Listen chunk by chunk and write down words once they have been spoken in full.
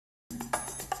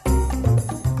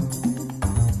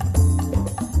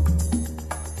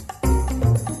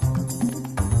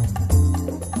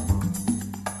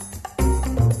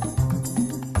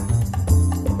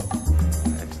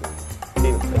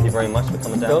very much for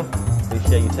coming down.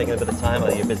 Appreciate you taking a bit of time out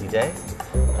of your busy day.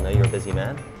 I know you're a busy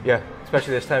man. Yeah,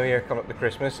 especially this time of year coming up to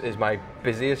Christmas is my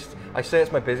busiest. I say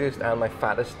it's my busiest and my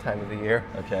fattest time of the year.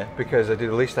 Okay. Because I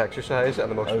do the least exercise and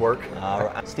the most work.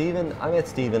 Stephen, I met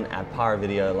Stephen at Power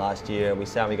Video last year. We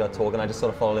sat and we got talking. I just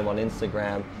sort of followed him on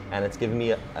Instagram, and it's given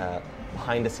me a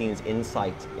behind the scenes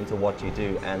insight into what you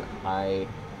do, and I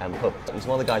am hooked. He's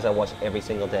one of the guys I watch every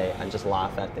single day and just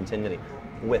laugh at continually.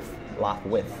 Laugh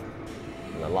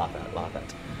at. I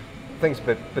think it's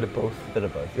a bit of both. Bit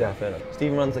of both. Yeah. Fair enough.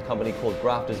 Stephen runs a company called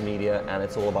Grafters Media, and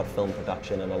it's all about film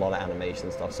production and a lot of animation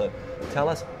and stuff. So tell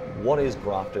us, what is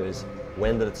Grafters?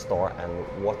 When did it start, and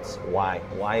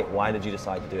why did you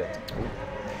decide to do it?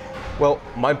 Well,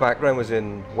 my background was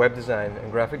in web design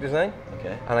and graphic design.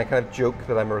 Okay. And I kind of joke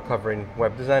that I'm a recovering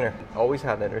web designer. I always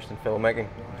had an interest in filmmaking.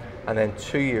 And then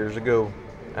 2 years ago,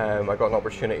 I got an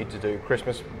opportunity to do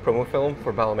Christmas promo film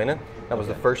for Ballymena. That was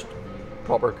the first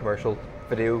proper commercial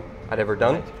video I'd ever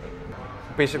done.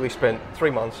 Right. Basically spent 3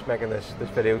 months making this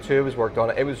video too. It was worked on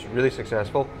it. It was really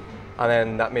successful. And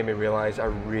then that made me realize I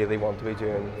really want to be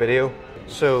doing video.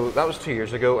 So that was 2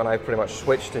 years ago, and I pretty much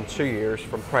switched in 2 years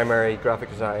from primary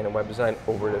graphic design and web design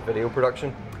over to video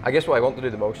production. I guess what I want to do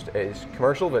the most is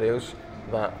commercial videos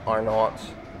that are not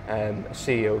a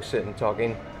CEO sitting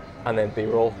talking and then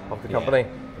B-roll of the company.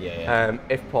 Yeah.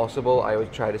 If possible, I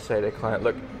would try to say to the client,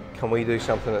 look, can we do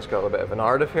something that's got a bit of a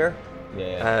narrative here?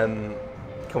 Yeah.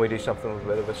 Can we do something with a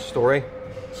bit of a story?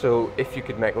 So if you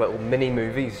could make little mini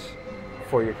movies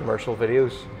for your commercial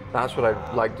videos, that's what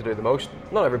I'd like to do the most.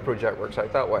 Not every project works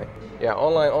out that way. Yeah,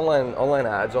 online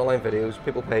ads, online videos,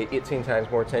 people pay 18 times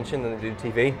more attention than they do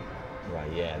TV.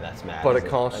 Right, yeah, that's mad. But it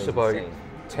costs about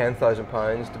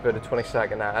 £10,000 to put a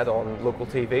 20-second ad on local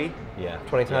TV. Yeah.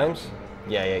 20 times.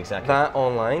 Yeah, exactly. That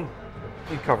online,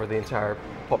 you cover the entire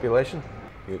population.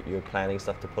 You're planning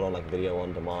stuff to put on like video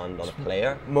on demand on a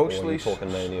player? Mostly, talking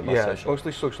mainly about social?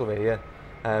 Mostly social media.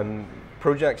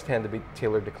 Projects tend to be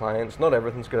tailored to clients. Not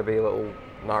everything's going to be a little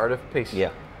narrative piece.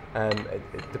 Yeah.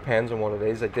 It depends on what it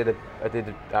is. I did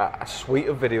a suite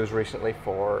of videos recently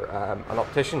for an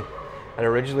optician, and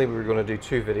originally we were going to do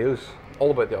 2 videos,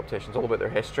 all about the opticians, all about their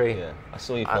history. Yeah, I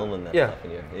saw you filming that stuff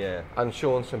in here. Yeah. And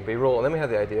showing some B-roll, and then we had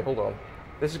the idea, hold on,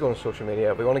 this is going to social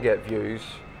media, we want to get views,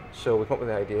 so we come up with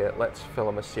the idea, let's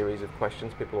film a series of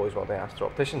questions people always want to ask their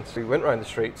opticians. So we went around the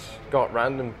streets, got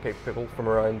random people from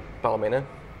around Ballymena.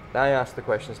 I asked the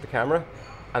questions to camera,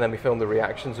 and then we filmed the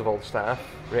reactions of all the staff.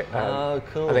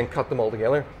 Cool. And then cut them all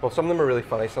together. Well, some of them are really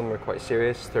funny, some of them are quite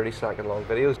serious, 30-second long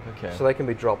videos. Okay. So they can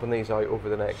be dropping these out over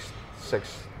the next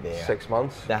six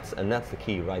months. That's the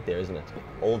key right there, isn't it?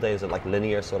 Old days of like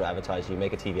linear sort of advertising, you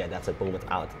make a TV ad, that's it, boom, it's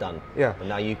out, it's done. Yeah. And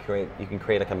now you can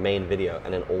create like a main video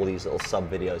and then all these little sub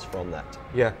videos from that.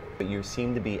 Yeah. But you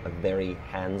seem to be a very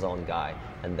hands-on guy,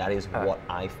 and that is what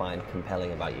I find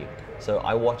compelling about you. So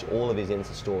I watch all of his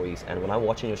Insta stories, and when I'm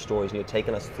watching your stories and you're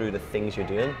taking us through the things you're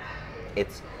doing,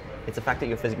 it's the fact that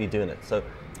you're physically doing it. So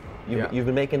you've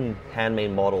been making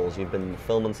handmade models, you've been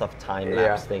filming stuff,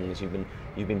 time-lapse things,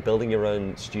 you've been building your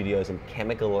own studios and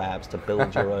chemical labs to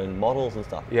build your own models and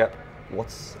stuff. Yeah.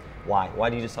 Why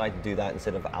do you decide to do that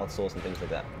instead of outsourcing things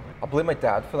like that? I blame my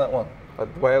dad for that one.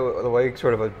 The way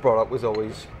sort of I brought up was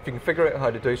always, if you can figure out how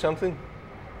to do something,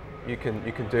 you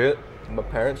can do it. My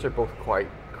parents are both quite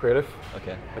creative.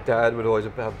 Okay. My dad would always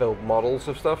have built models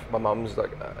of stuff. My mum's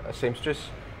like a seamstress.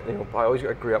 You know,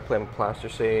 I grew up playing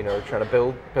plasticine or trying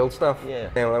to build stuff. Yeah.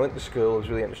 And when I went to school, I was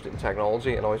really interested in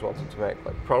technology and always wanted to make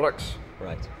like products.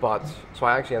 Right. But so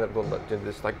I actually ended up doing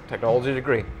this like technology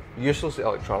degree, useless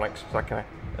electronics. So I kind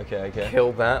of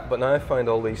killed that. But now I find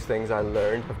all these things I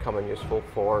learned have come in useful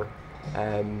for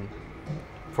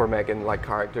making like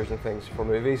characters and things for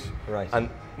movies. Right. And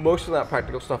most of that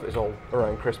practical stuff is all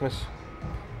around Christmas,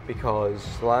 because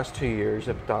the last 2 years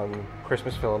I've done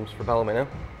Christmas films for Ballymena.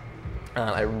 And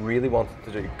I really wanted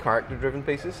to do character-driven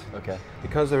pieces. Okay.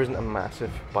 Because there isn't a massive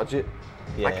budget,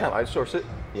 I can't outsource it.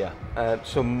 Yeah.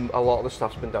 So a lot of the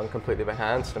stuff's been done completely by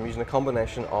hand. So I'm using a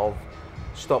combination of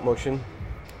stop motion,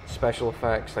 special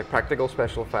effects, like practical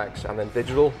special effects, and then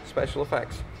digital special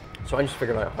effects. So I'm just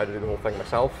figuring out how to do the whole thing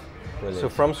myself. Brilliant. So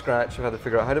from scratch, I've had to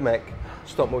figure out how to make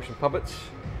stop motion puppets,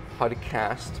 how to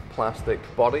cast plastic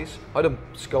bodies, how to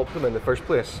sculpt them in the first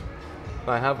place.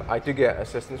 I do get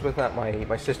assistance with that.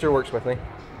 My sister works with me,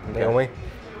 Naomi,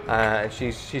 and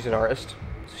she's an artist.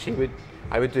 So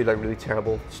I would do like really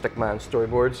terrible stickman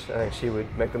storyboards, and then she would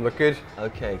make them look good.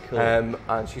 Okay, cool.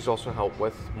 And she's also helped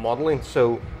with modeling.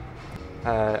 So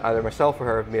either myself or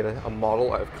her have made a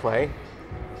model out of clay,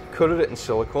 coated it in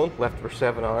silicone, left it for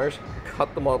 7 hours,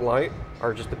 cut the model out,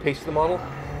 or just a piece of the model.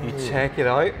 You take it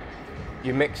out,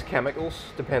 you mix chemicals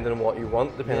depending on what you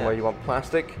want, depending on whether you want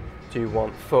plastic, do you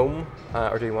want foam,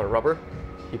 or do you want rubber?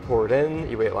 You pour it in,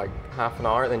 you wait like half an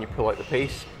hour, then you pull out the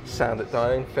piece, sand it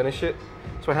down, finish it.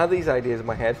 So I had these ideas in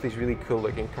my head for these really cool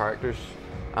looking characters,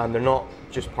 and they're not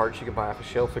just parts you can buy off a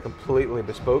shelf, they're completely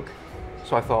bespoke.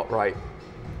 So I thought, right,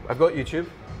 I've got YouTube,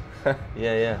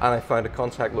 and I found a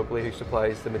contact locally who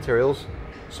supplies the materials.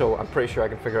 So I'm pretty sure I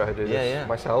can figure out how to do this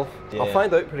myself. I'll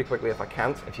find out pretty quickly if I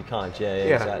can't. If you can't,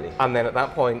 exactly. And then at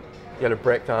that point, you got to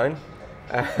break down,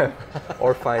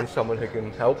 or find someone who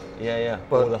can help.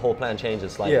 But the whole plan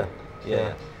changes slightly.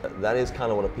 That is kind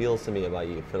of what appeals to me about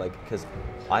you, because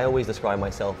I always describe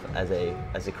myself as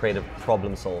a creative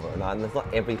problem solver, and it's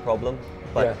not every problem,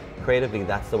 but creatively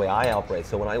that's the way I operate.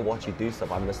 So when I watch you do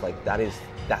stuff, I'm just like,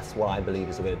 that's what I believe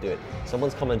is the way to do it.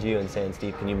 Someone's coming to you and saying,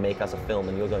 Steve, can you make us a film?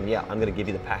 And you're going, yeah, I'm going to give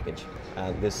you the package.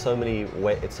 There's so many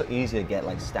ways. It's so easy to get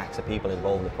like stacks of people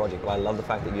involved in the project. But I love the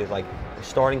fact that you're like, we're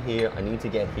starting here, I need to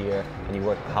get here, and you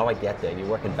work, how do I get there? And you're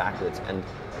working backwards. And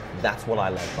that's what I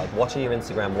love. Like watching your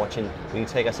Instagram, when you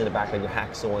take us in the background, you're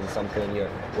hacksawing something, you're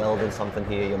welding something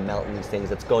here, you're melting these things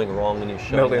that's going wrong, and you're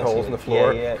showing melting holes in the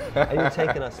floor. And you're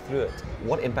taking us through it.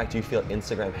 What impact do you feel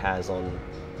Instagram has on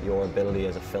your ability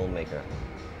as a filmmaker?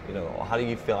 You know, how do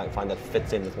you find that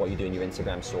fits in with what you do in your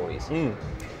Instagram stories?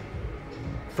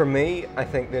 For me, I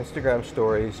think the Instagram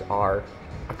stories are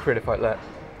a creative outlet.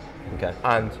 Okay.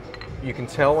 And you can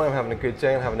tell when I'm having a good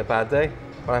day and having a bad day.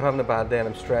 When I'm having a bad day and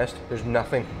I'm stressed, there's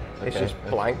nothing. It's just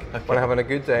blank. When I'm having a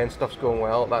good day and stuff's going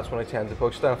well, that's when I tend to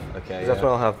post stuff. Because that's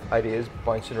when I'll have ideas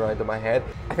bouncing around in my head.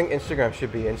 I think Instagram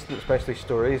should be instant, especially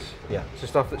stories. So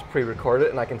stuff that's pre-recorded,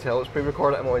 and I can tell it's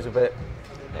pre-recorded, I'm always a bit...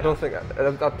 I don't think,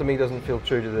 that to me doesn't feel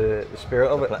true to the spirit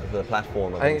of it. The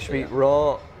platform. I think it should be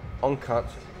raw, uncut,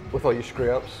 with all your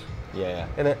screw-ups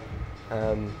in it.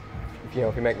 If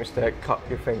you make a mistake, cut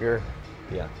your finger,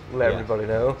 let everybody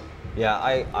know.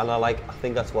 I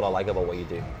think that's what I like about what you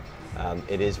do.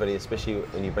 It is really, especially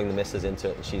when you bring the missus into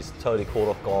it, and she's totally caught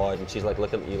off guard, and she's like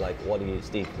looking at you like, "What are you,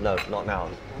 Steve? No, not now."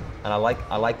 And I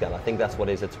like that. I think that's what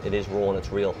it is. It is raw and it's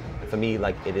real. And for me,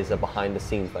 like, it is a behind the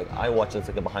scenes. Like, I watch it's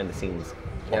like a behind the scenes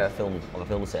of a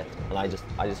film set, and I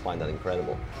just find that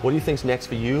incredible. What do you think's next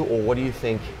for you, or what do you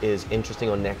think is interesting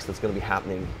or next that's going to be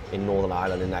happening in Northern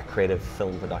Ireland in that creative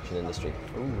film production industry?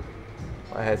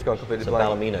 My head's gone completely blank.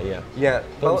 Ballymena,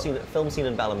 film scene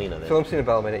in Ballymena. Then. Film scene in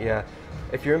Ballymena, yeah.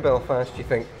 If you're in Belfast, you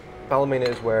think Ballymena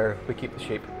is where we keep the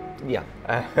sheep.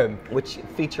 Which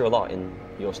feature a lot in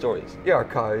your stories. Our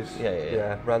cows.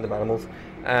 Random animals.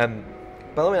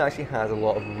 Ballymena actually has a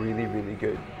lot of really, really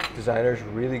good designers,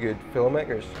 really good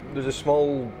filmmakers. There's a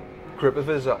small group of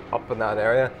us up in that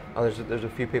area, and there's a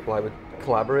few people I would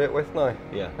collaborate with now.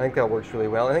 I think that works really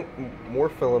well. I think more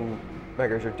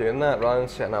filmmakers are doing that rather than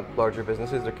setting up larger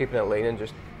businesses. They're keeping it lean and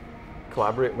just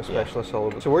collaborating with specialists all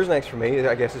over. So where's next for me,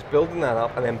 I guess, is building that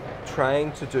up and then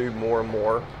trying to do more and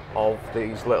more of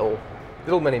these little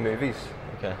mini movies.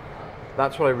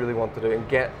 That's what I really want to do, and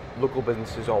get local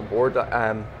businesses on board.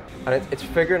 And it's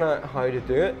figuring out how to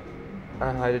do it,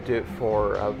 and how to do it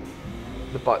for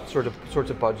the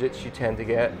sorts of budgets you tend to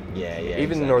get.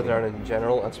 Even in Northern Ireland in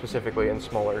general, and specifically in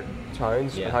smaller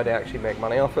towns, and how to actually make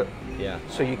money off it.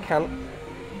 So you can't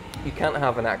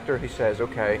have an actor who says,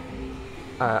 okay,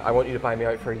 I want you to buy me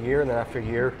out for a year, and then after a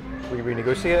year we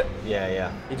renegotiate.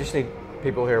 You just need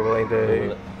people who are willing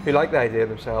to, who like the idea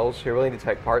themselves, who are willing to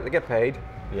take part. They get paid,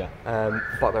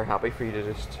 but they're happy for you to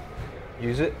just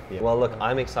use it. Well, look,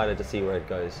 I'm excited to see where it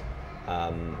goes,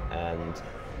 and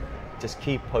just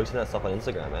keep posting that stuff on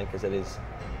Instagram, man, because it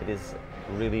is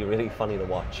really, really funny to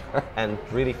watch, and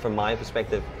really, from my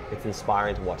perspective, it's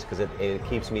inspiring to watch, because it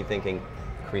keeps me thinking,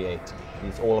 create.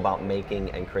 It's all about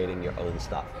making and creating your own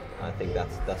stuff. I think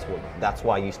that's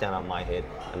why you stand out in my head,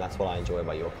 and that's what I enjoy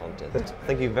about your content.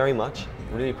 Thank you very much.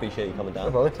 Really appreciate you coming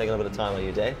down, taking a bit of time out of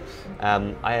your day.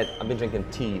 I've been drinking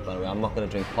tea, by the way. I'm not going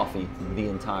to drink coffee the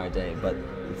entire day, but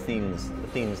the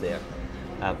theme's there.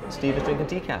 Steve is drinking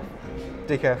decaf.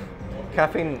 Decaf.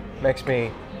 Caffeine makes me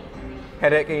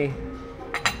headachy.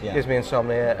 Gives me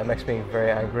insomnia. It makes me very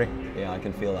angry. I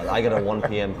can feel that. I got a 1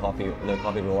 p.m. coffee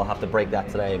rule. I'll have to break that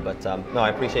today. But no, I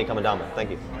appreciate you coming down, man. Thank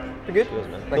you. You're good. Cheers,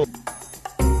 man. Thanks.